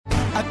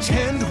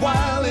Attend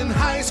while in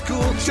high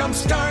school.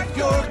 Jumpstart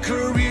your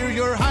career.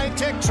 Your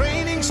high-tech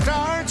training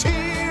starts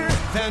here.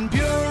 Van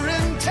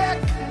Buren Tech.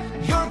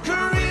 Your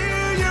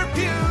career, your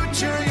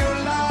future, your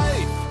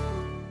life.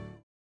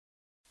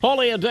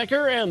 Paulie and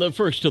Decker, and the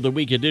first of the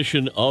week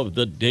edition of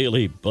the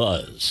Daily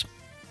Buzz.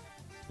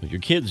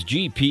 Your kid's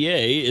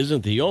GPA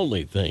isn't the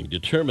only thing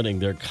determining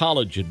their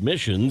college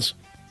admissions.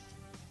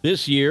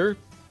 This year,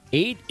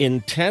 8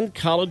 in 10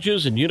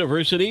 colleges and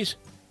universities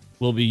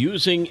will be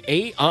using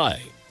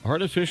AI,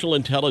 artificial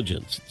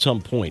intelligence, at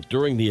some point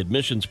during the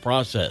admissions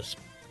process.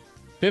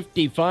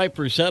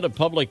 55% of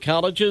public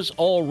colleges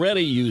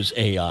already use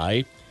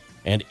AI,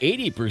 and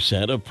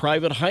 80% of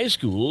private high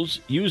schools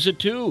use it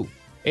too.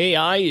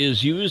 AI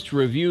is used to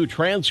review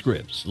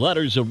transcripts,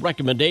 letters of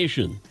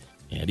recommendation,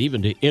 and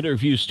even to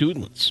interview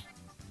students.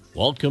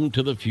 Welcome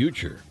to the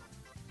future.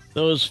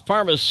 Those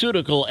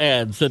pharmaceutical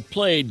ads that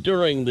played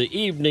during the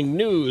evening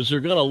news are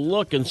going to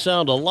look and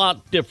sound a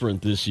lot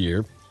different this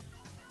year.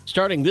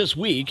 Starting this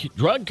week,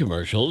 drug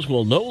commercials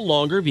will no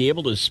longer be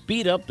able to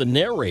speed up the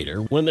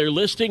narrator when they're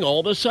listing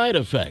all the side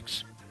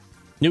effects.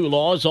 New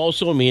laws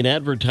also mean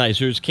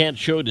advertisers can't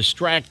show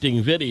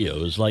distracting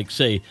videos like,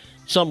 say,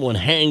 someone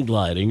hang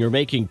gliding or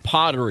making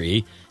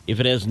pottery if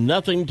it has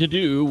nothing to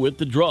do with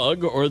the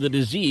drug or the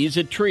disease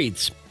it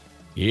treats.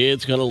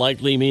 It's going to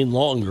likely mean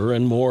longer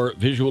and more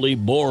visually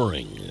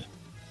boring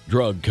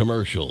drug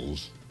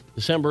commercials.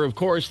 December, of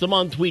course, the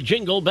month we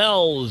jingle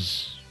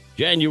bells.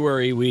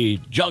 January, we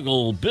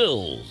juggle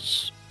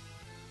bills.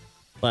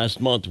 Last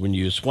month, when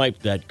you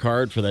swiped that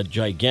card for that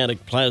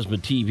gigantic plasma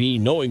TV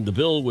knowing the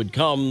bill would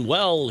come,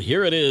 well,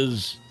 here it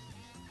is.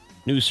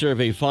 New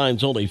survey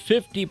finds only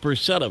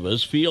 50% of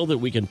us feel that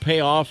we can pay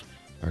off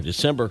our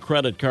December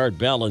credit card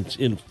balance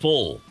in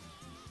full.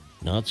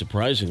 Not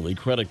surprisingly,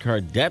 credit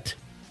card debt,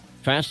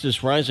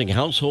 fastest rising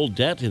household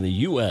debt in the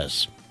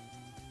U.S.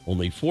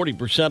 Only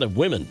 40% of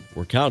women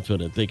were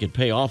confident they could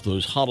pay off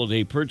those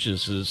holiday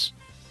purchases,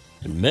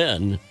 and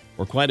men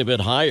were quite a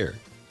bit higher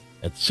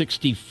at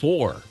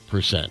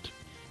 64%.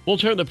 We'll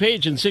turn the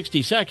page in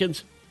 60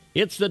 seconds.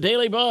 It's the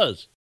Daily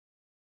Buzz.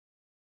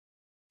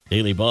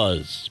 Daily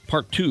Buzz,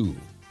 Part 2.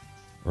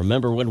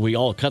 Remember when we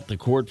all cut the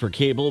cord for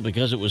cable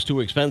because it was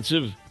too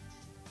expensive?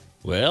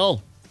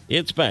 Well,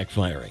 it's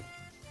backfiring.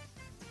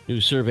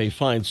 New survey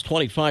finds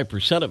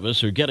 25% of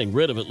us are getting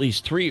rid of at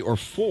least 3 or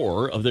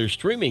 4 of their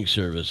streaming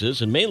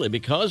services, and mainly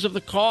because of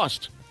the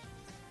cost.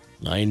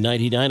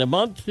 $9.99 a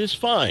month is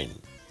fine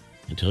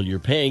until you're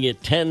paying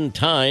it 10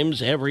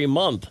 times every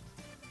month.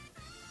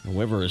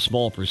 However, a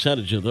small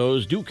percentage of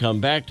those do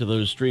come back to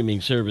those streaming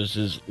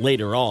services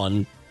later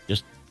on.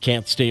 Just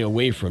can't stay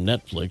away from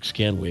Netflix,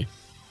 can we?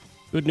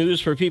 Good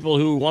news for people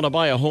who want to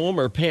buy a home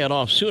or pay it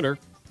off sooner.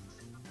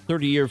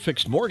 30-year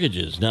fixed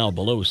mortgages now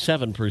below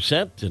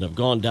 7% and have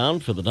gone down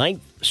for the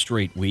 9th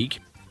straight week,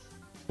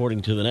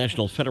 according to the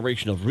National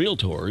Federation of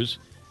Realtors.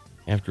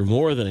 After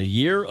more than a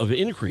year of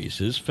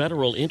increases,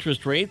 federal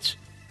interest rates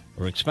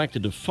are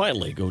expected to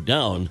finally go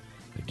down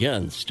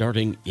again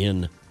starting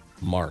in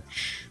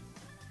March.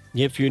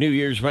 If your New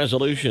Year's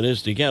resolution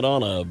is to get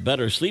on a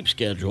better sleep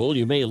schedule,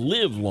 you may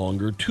live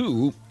longer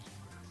too.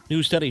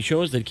 New study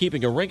shows that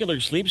keeping a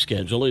regular sleep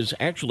schedule is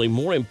actually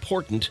more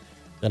important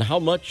than how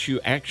much you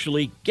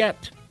actually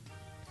get.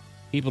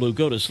 People who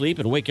go to sleep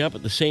and wake up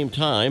at the same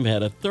time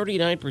had a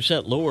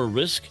 39% lower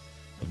risk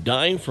of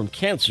dying from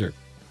cancer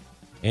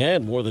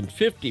and more than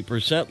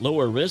 50%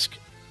 lower risk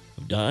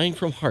of dying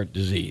from heart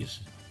disease.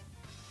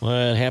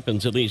 Well, it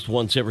happens at least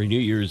once every New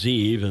Year's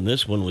Eve, and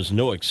this one was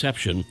no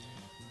exception.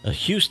 A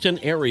Houston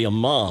area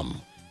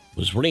mom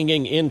was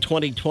ringing in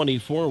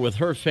 2024 with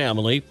her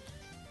family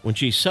when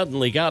she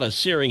suddenly got a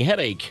searing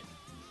headache.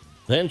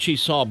 Then she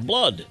saw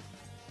blood.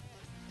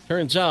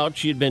 Turns out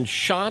she had been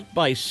shot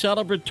by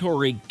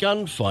celebratory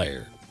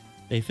gunfire.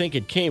 They think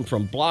it came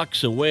from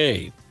blocks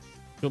away.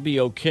 She'll be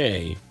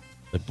okay.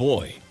 But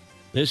boy,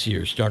 this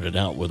year started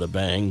out with a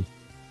bang.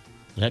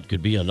 That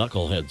could be a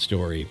knucklehead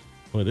story.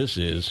 Well, this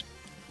is.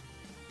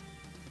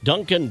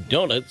 Dunkin'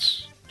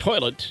 Donuts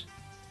toilet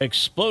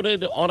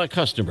exploded on a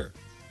customer.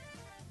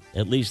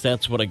 At least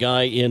that's what a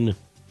guy in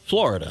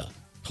Florida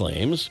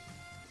claims.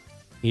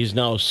 He's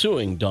now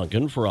suing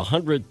Dunkin' for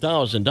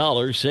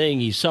 $100,000,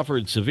 saying he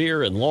suffered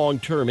severe and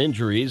long-term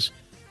injuries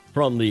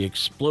from the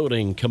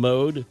exploding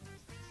commode.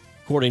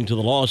 According to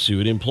the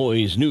lawsuit,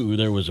 employees knew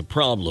there was a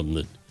problem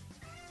that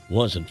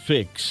wasn't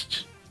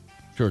fixed.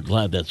 Sure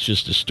glad that's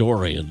just a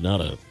story and not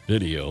a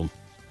video.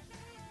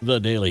 The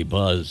Daily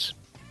Buzz.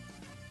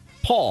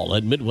 Paul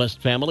at Midwest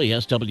Family,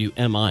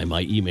 SWMI,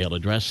 my email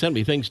address. Send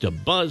me things to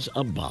buzz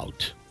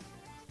about.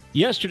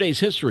 Yesterday's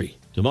history,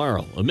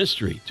 tomorrow a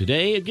mystery,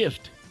 today a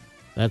gift.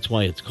 That's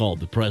why it's called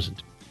the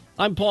present.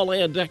 I'm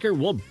Paul Decker.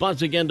 We'll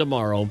buzz again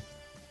tomorrow.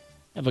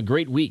 Have a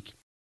great week.